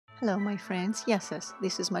Hello my friends, yes,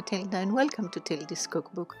 this is Matilda and welcome to Tilda's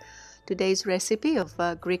Cookbook. Today's recipe of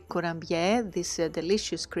Greek Κουραμπιέ, this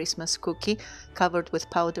delicious Christmas cookie covered with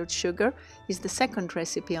powdered sugar, is the second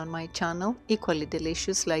recipe on my channel, equally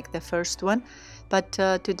delicious like the first one. But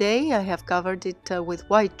today I have covered it with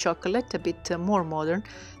white chocolate, a bit more modern,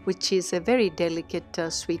 which is a very delicate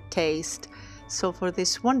sweet taste. So for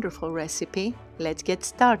this wonderful recipe, let's get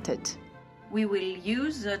started. We will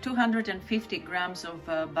use 250 grams of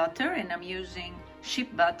butter, and I'm using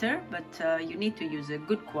sheep butter, but you need to use a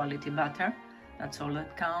good quality butter. That's all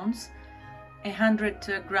that counts.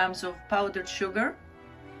 100 grams of powdered sugar,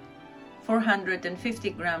 450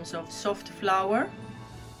 grams of soft flour,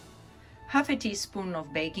 half a teaspoon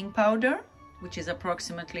of baking powder, which is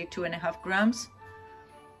approximately 2.5 grams,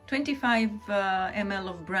 25 ml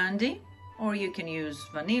of brandy, or you can use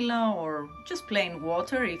vanilla or just plain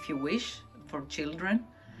water if you wish, for children,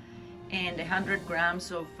 and 100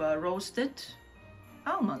 grams of roasted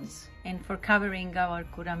almonds. And for covering our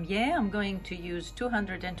Κουραμπιέ, I'm going to use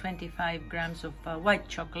 225 grams of white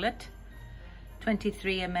chocolate,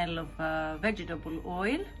 23 ml of vegetable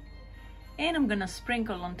oil, and I'm gonna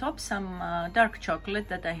sprinkle on top some dark chocolate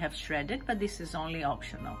that I have shredded, but this is only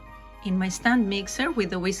optional. In my stand mixer with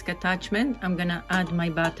the whisk attachment, I'm gonna add my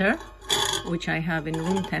butter, which I have in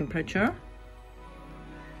room temperature.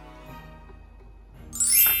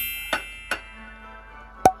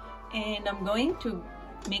 And I'm going to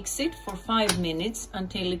mix it for 5 minutes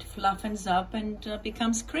until it fluffens up and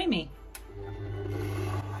becomes creamy.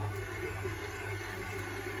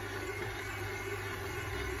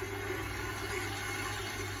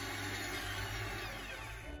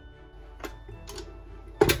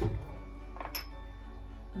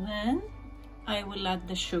 Then I will add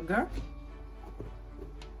the sugar.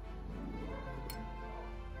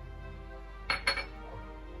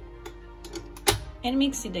 And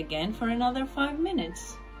mix it again for another 5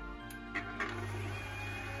 minutes.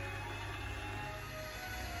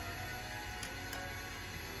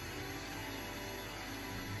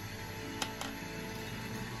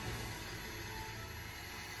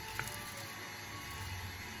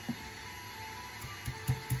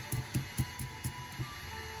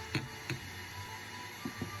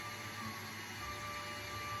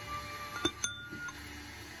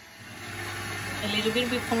 A little bit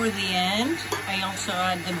before the end, I also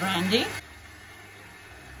add the brandy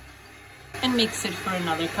and mix it for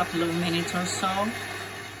another couple of minutes or so.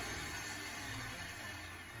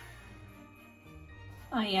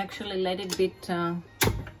 I actually let it beat 10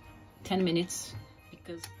 minutes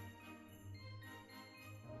because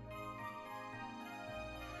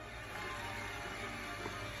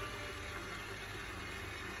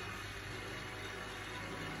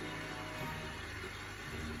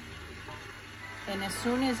and as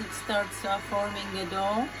soon as it starts forming the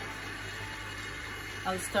dough,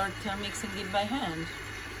 I'll start mixing it by hand.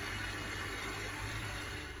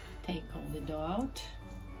 Take all the dough out,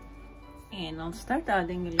 and I'll start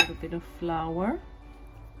adding a little bit of flour.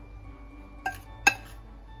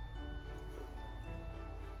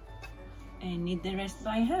 And knead the rest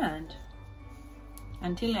by hand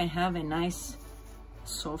until I have a nice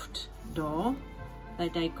soft dough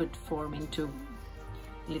that I could form into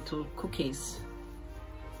little cookies.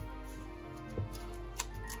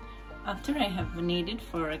 After I have kneaded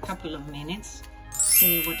for a couple of minutes,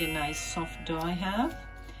 see what a nice soft dough I have.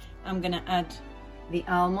 I'm gonna add the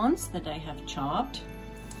almonds that I have chopped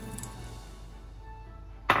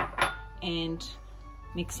and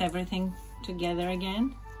mix everything together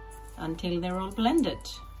again until they're all blended.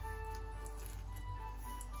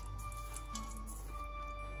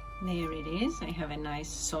 There it is. I have a nice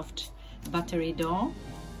soft buttery dough.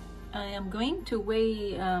 I am going to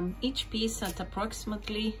weigh each piece at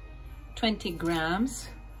approximately 20 grams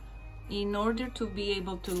in order to be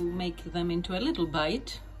able to make them into a little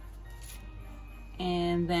bite,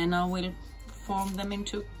 and then I will form them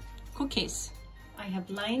into cookies. I have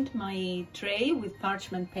lined my tray with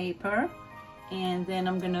parchment paper, and then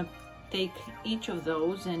I'm gonna take each of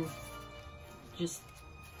those and just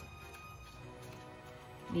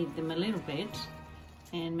knead them a little bit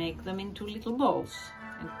and make them into little balls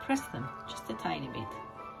and press them just a tiny bit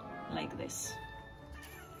like this.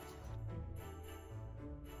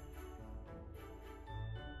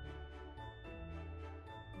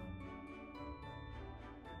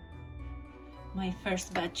 My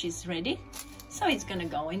first batch is ready, so it's gonna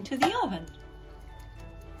go into the oven.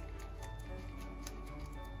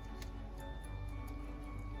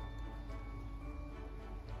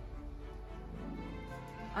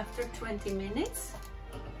 After 20 minutes,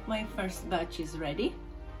 my first batch is ready.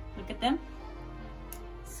 Look at them.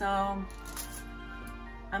 So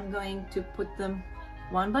I'm going to put them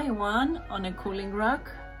one by one on a cooling rack.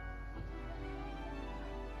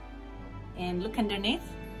 And look underneath,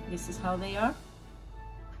 this is how they are.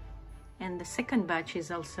 And the second batch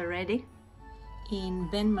is also ready. In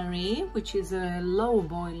bain-marie, which is a low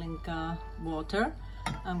boiling water,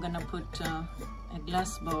 I'm gonna put a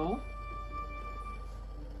glass bowl.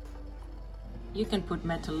 You can put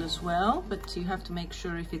metal as well, but you have to make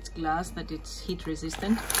sure if it's glass that it's heat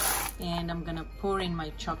resistant. And I'm gonna pour in my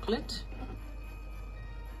chocolate.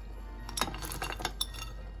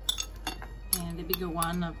 And the bigger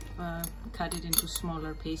one, I've cut it into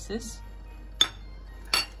smaller pieces.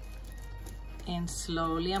 And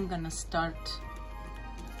slowly I'm gonna start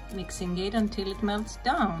mixing it until it melts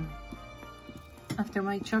down. After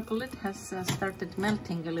my chocolate has started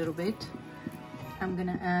melting a little bit, I'm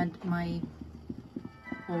gonna add my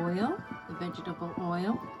oil, the vegetable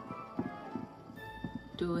oil,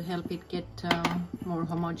 to help it get more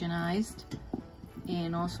homogenized,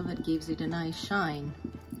 and also that gives it a nice shine.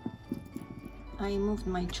 I moved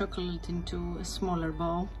my chocolate into a smaller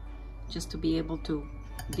bowl just to be able to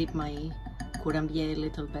dip my Courabie a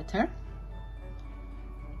little better.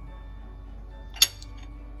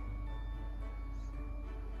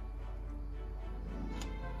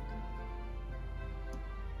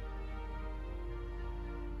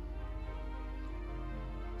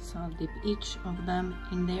 So I'll dip each of them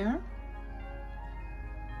in there,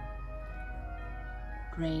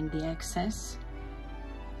 drain the excess,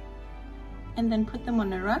 and then put them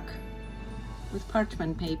on a rack with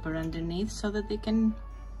parchment paper underneath so that they can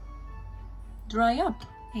dry up.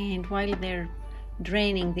 And while they're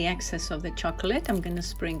draining the excess of the chocolate, I'm gonna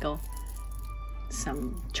sprinkle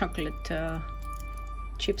some chocolate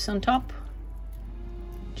chips on top,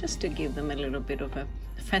 just to give them a little bit of a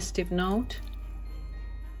festive note.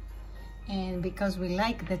 And because we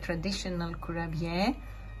like the traditional Courabie,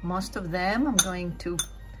 most of them I'm going to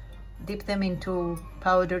dip them into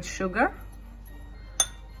powdered sugar.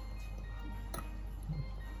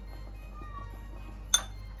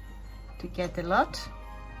 To get a lot.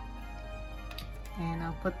 And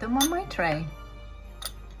I'll put them on my tray.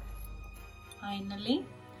 Finally,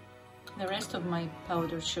 the rest of my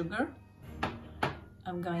powdered sugar,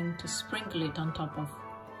 I'm going to sprinkle it on top of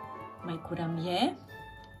my Courabie.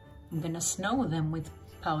 I'm gonna snow them with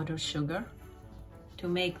powdered sugar to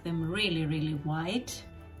make them really, really white,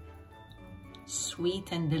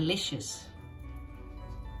 sweet and delicious.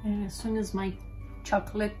 And as soon as my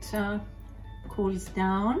chocolate cools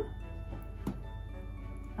down,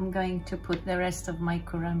 I'm going to put the rest of my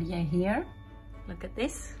Courabie here. Look at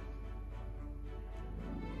this.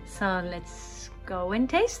 So let's go and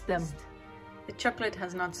taste them. The chocolate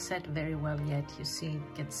has not set very well yet. You see,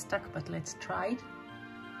 it gets stuck, but let's try it.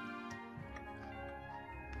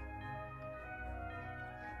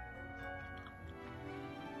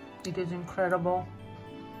 It is incredible.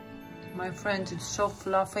 My friends, it's so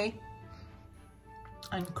fluffy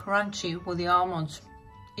and crunchy with the almonds.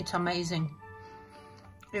 It's amazing.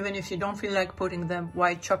 Even if you don't feel like putting the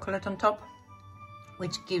white chocolate on top,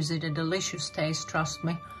 which gives it a delicious taste, trust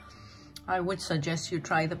me, I would suggest you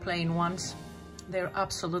try the plain ones. They're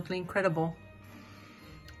absolutely incredible.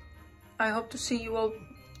 I hope to see you all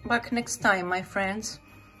back next time, my friends.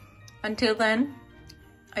 Until then,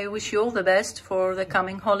 I wish you all the best for the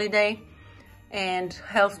coming holiday and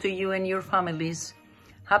health to you and your families.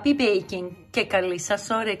 Happy baking και καλή σας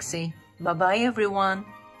όρεξη. Bye bye everyone.